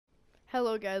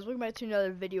Hello guys, welcome back to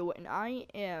another video, and I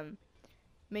am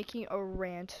making a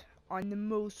rant on the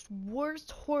most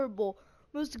worst, horrible,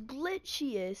 most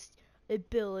glitchiest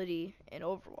ability in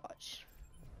Overwatch.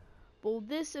 Well,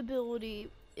 this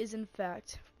ability is in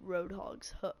fact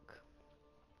Roadhogs hook.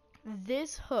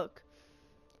 This hook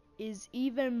is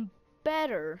even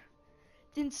better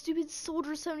than stupid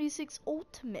Soldier 76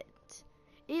 Ultimate.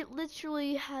 It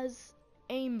literally has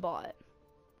aimbot.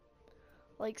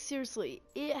 Like, seriously,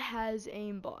 it has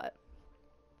aimbot.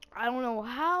 I don't know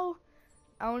how,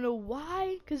 I don't know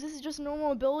why, because this is just a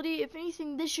normal ability. If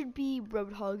anything, this should be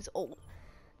Roadhogs ult.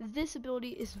 This ability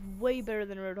is way better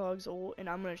than Roadhogs ult, and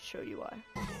I'm going to show you why.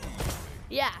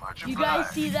 Yeah, you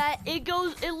guys see that? It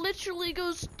literally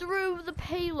goes through the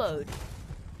payload.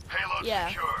 Payload yeah.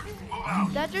 Secured. Move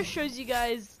out. That just shows you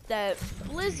guys that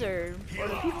Blizzard, or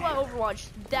the people at Overwatch,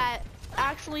 that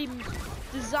actually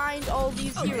designed all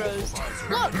these heroes.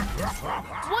 Look!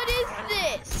 What is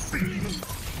this?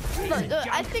 Look,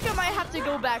 I think I might have to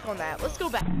go back on that. Let's go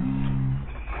back.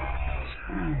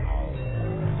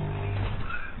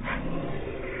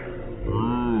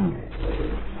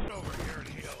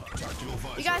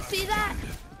 You guys see that?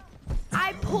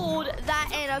 I pulled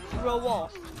that and through a wall.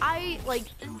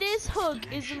 This hook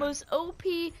is the most OP,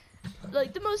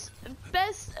 like the most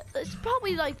best, it's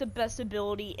probably like the best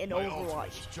ability in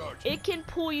Overwatch. It can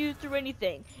pull you through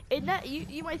anything. And that,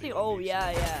 you might think, oh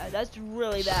yeah, that's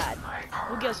really bad.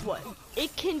 Well, guess what?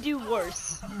 It can do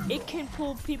worse. It can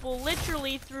pull people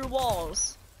literally through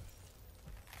walls.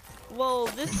 Well,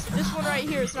 this one right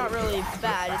here is not really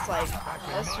bad. It's like,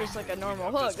 that's just like a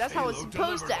normal hook. That's how it's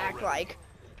supposed to act like.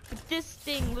 But this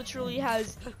thing literally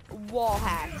has wall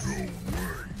hacks.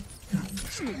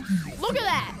 Look at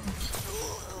that!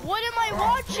 What am I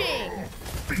watching?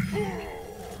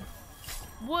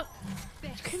 What?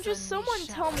 Can just someone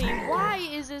tell me why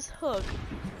is this hook?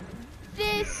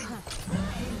 This,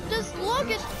 just look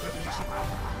at,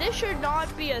 this should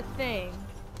not be a thing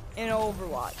in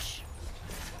Overwatch.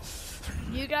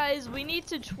 You guys, we need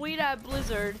to tweet at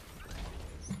Blizzard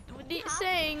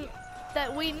saying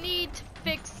that we need to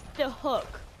fix the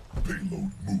hook.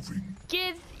 Payload moving.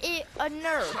 Give it a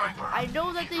nerf. I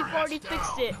know that they've already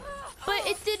fixed it, but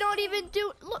it did not even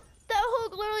do. Look, that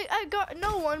hook literally, I got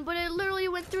no one, but it literally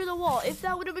went through the wall. If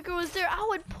that Widowmaker was there, I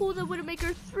would pull the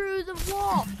Widowmaker through the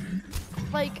wall.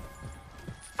 Like,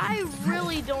 I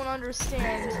really don't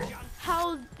understand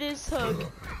how this hook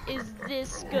is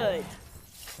this good.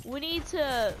 We need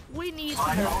to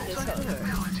nerf this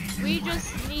hook. We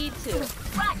just need to,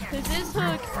 because this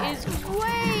hook is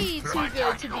way too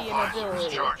good to be an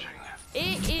ability.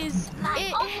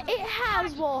 It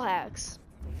has wall hacks.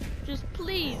 Just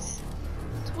please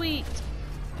tweet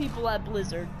people at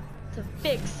Blizzard to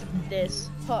fix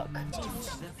this hook.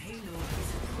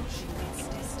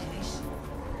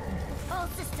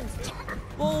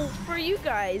 Well, for you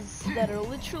guys that are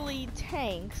literally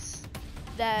tanks,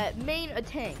 that main a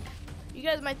tank, you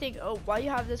guys might think, oh, why you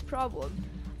have this problem?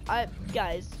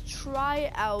 Guys,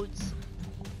 try out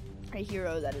a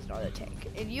hero that is not a tank,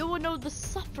 and you will know the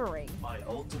suffering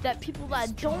that people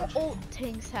that don't ult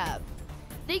tanks have.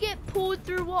 They get pulled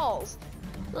through walls.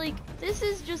 Like, this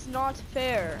is just not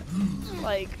fair.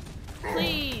 Like,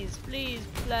 please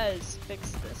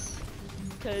fix this,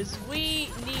 because we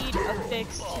need a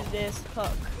fix to this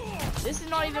hook. This is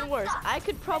not even worse. I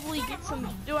could probably get some.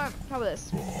 How about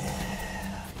this?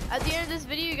 At the end of this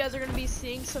video, you guys are going to be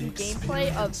seeing some gameplay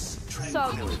of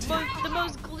the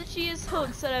most glitchiest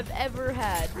hooks that I've ever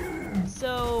had.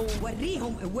 So,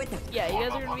 yeah, you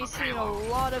guys are going to be seeing a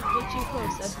lot of glitchy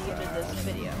hooks at the end of this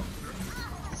video.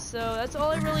 So, that's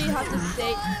all I really have to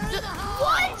say.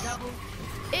 What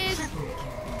is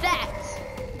that?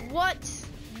 What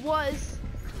was...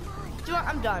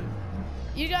 I'm done.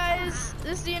 You guys,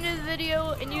 this is the end of the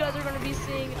video, and you guys are going to be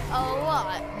seeing a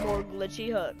lot more glitchy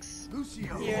hooks.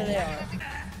 Here they are.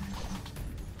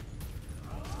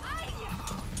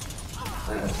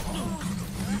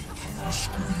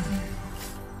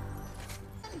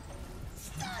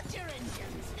 Start your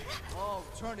engines. Oh,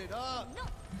 turn it up.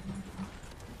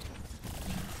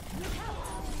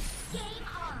 Game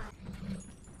on.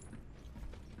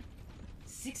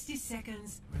 60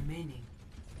 seconds remaining.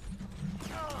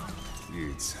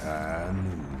 It's Hanu.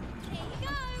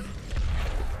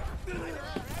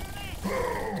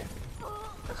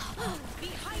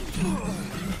 Behind you.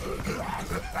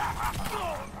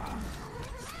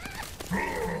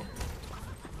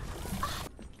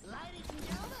 Ladies and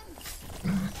gentlemen.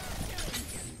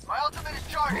 My ultimate is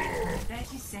charging.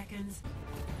 30 seconds.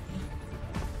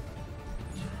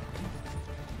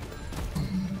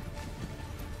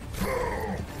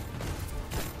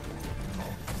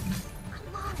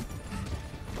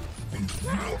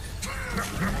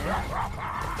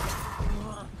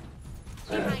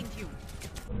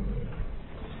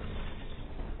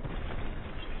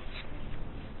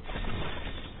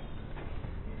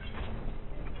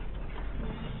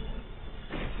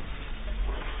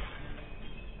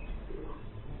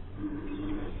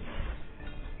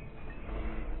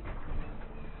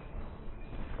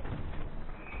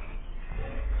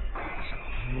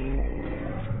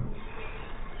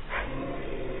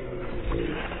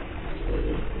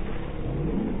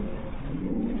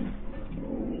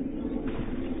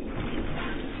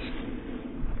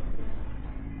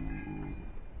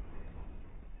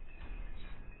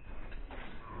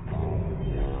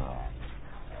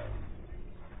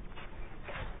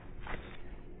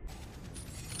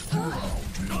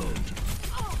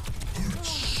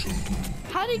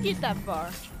 did he get that far?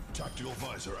 Tactical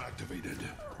visor activated.